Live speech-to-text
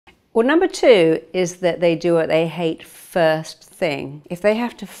Well, number two is that they do what they hate first thing. If they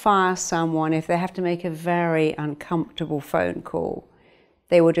have to fire someone, if they have to make a very uncomfortable phone call,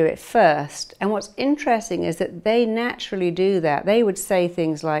 they will do it first. And what's interesting is that they naturally do that. They would say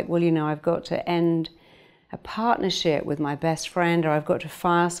things like, well, you know, I've got to end a partnership with my best friend, or I've got to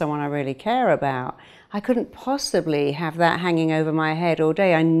fire someone I really care about. I couldn't possibly have that hanging over my head all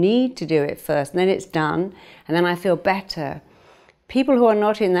day. I need to do it first, and then it's done, and then I feel better. People who are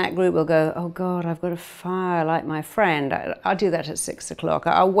not in that group will go, oh God, I've got to fire like my friend. I'll do that at 6 o'clock.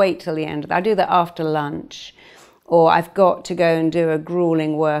 I'll wait till the end. I'll do that after lunch. Or I've got to go and do a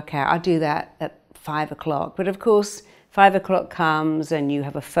grueling workout. I'll do that at 5 o'clock. But of course, 5 o'clock comes and you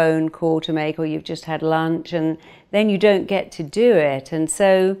have a phone call to make, or you've just had lunch, and then you don't get to do it. And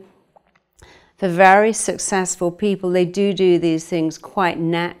so for very successful people, they do these things quite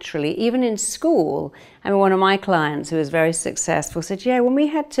naturally, even in school. I mean, one of my clients who was very successful said, yeah, when we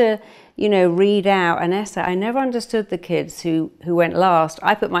had to, you know, read out an essay, I never understood the kids who went last.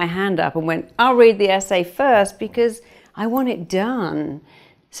 I put my hand up and went, I'll read the essay first because I want it done.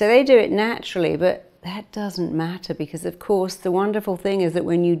 So they do it naturally, but that doesn't matter because, of course, the wonderful thing is that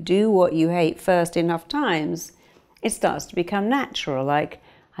when you do what you hate first enough times, it starts to become natural. Like,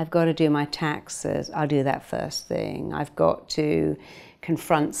 I've got to do my taxes, I'll do that first thing. I've got to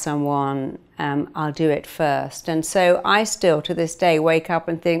confront someone, I'll do it first. And so I still, to this day, wake up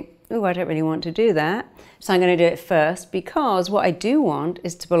and think, oh, I don't really want to do that. So I'm going to do it first, because what I do want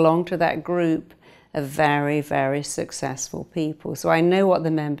is to belong to that group of very, very successful people. So I know what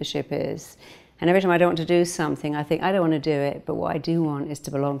the membership is. And every time I don't want to do something, I think, I don't want to do it, but what I do want is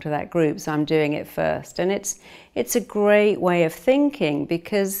to belong to that group, so I'm doing it first. And it's a great way of thinking,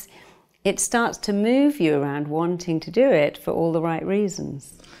 because it starts to move you around wanting to do it for all the right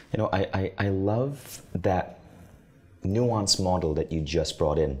reasons. You know, I love that nuanced model that you just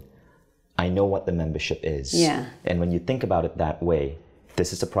brought in. I know what the membership is. Yeah. And when you think about it that way,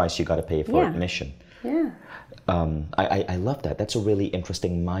 this is the price you got to pay for admission. Yeah. I love that. That's a really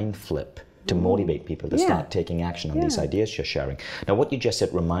interesting mind flip to motivate people to start taking action on these ideas you're sharing. Now, what you just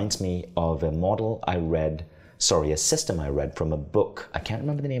said reminds me of a a system I read from a book. I can't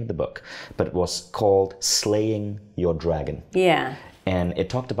remember the name of the book, but it was called Slaying Your Dragon. Yeah. And it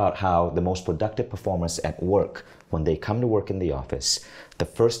talked about how the most productive performers at work, when they come to work in the office, the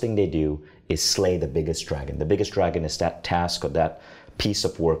first thing they do is slay the biggest dragon. The biggest dragon is that task or that piece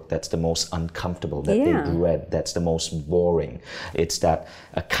of work that's the most uncomfortable, that they dread, that's the most boring. It's that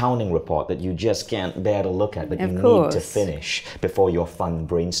accounting report that you just can't bear to look at, but you need to finish before your fun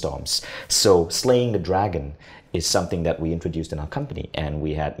brainstorms. So slaying the dragon is something that we introduced in our company, and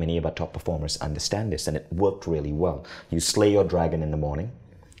we had many of our top performers understand this, and it worked really well. You slay your dragon in the morning,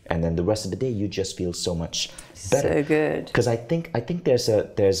 and then the rest of the day you just feel so much better. So good. Because I think there's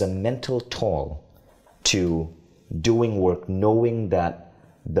a mental toll to doing work, knowing that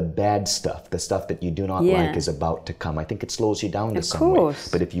the bad stuff, the stuff that you do not like, is about to come. I think it slows you down to some way.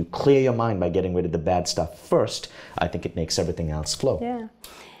 But if you clear your mind by getting rid of the bad stuff first, I think it makes everything else flow. Yeah.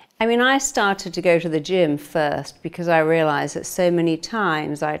 I mean, I started to go to the gym first because I realized that so many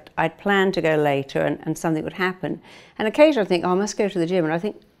times I'd planned to go later and something would happen. And occasionally I think, oh, I must go to the gym. And I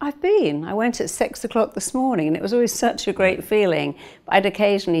think, I went at 6 o'clock this morning, and it was always such a great feeling. But I'd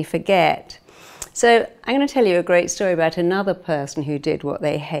occasionally forget. So I'm going to tell you a great story about another person who did what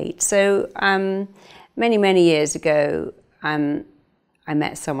they hate. So many, many years ago, I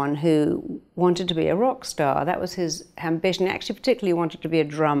met someone who wanted to be a rock star. That was his ambition. He actually particularly wanted to be a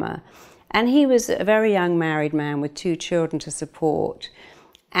drummer. And he was a very young married man with 2 children to support.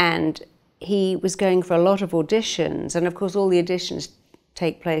 And he was going for a lot of auditions. And of course, all the auditions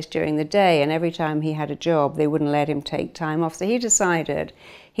take place during the day. And every time he had a job, they wouldn't let him take time off. So he decided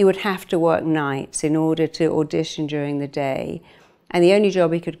he would have to work nights in order to audition during the day. And the only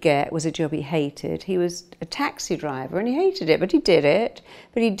job he could get was a job he hated. He was a taxi driver and he hated it, but he did it.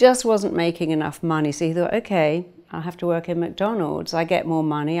 But he just wasn't making enough money. So he thought, okay, I'll have to work in McDonald's. I get more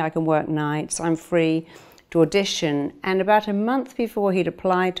money, I can work nights, I'm free to audition. And about a month before he'd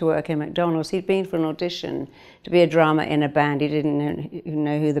applied to work in McDonald's, he'd been for an audition to be a drummer in a band. He didn't even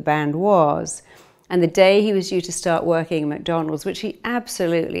know who the band was. And the day he was due to start working at McDonald's, which he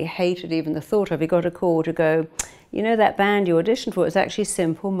absolutely hated even the thought of, he got a call to go, you know, that band you auditioned for is actually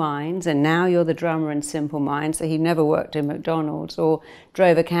Simple Minds, and now you're the drummer in Simple Minds. So he never worked in McDonald's or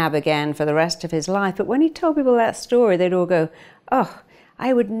drove a cab again for the rest of his life. But when he told people that story, they'd all go, oh,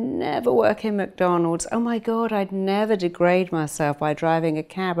 I would never work in McDonald's. Oh my God, I'd never degrade myself by driving a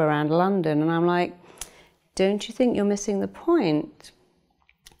cab around London. And I'm like, don't you think you're missing the point?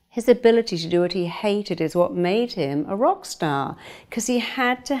 His ability to do what he hated is what made him a rock star, because he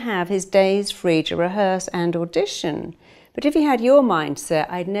had to have his days free to rehearse and audition. But if he had your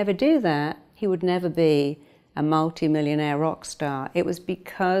mindset, I'd never do that, he would never be a multi-millionaire rock star. It was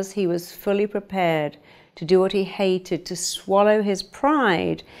because he was fully prepared to do what he hated, to swallow his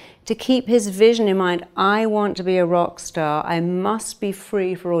pride, to keep his vision in mind. I want to be a rock star. I must be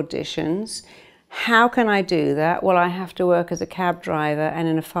free for auditions. How can I do that? Well, I have to work as a cab driver and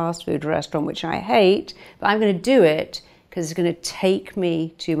in a fast food restaurant, which I hate, but I'm going to do it because it's going to take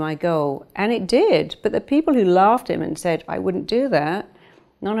me to my goal. And it did. But the people who laughed at him and said, I wouldn't do that,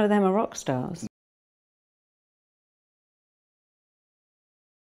 none of them are rock stars.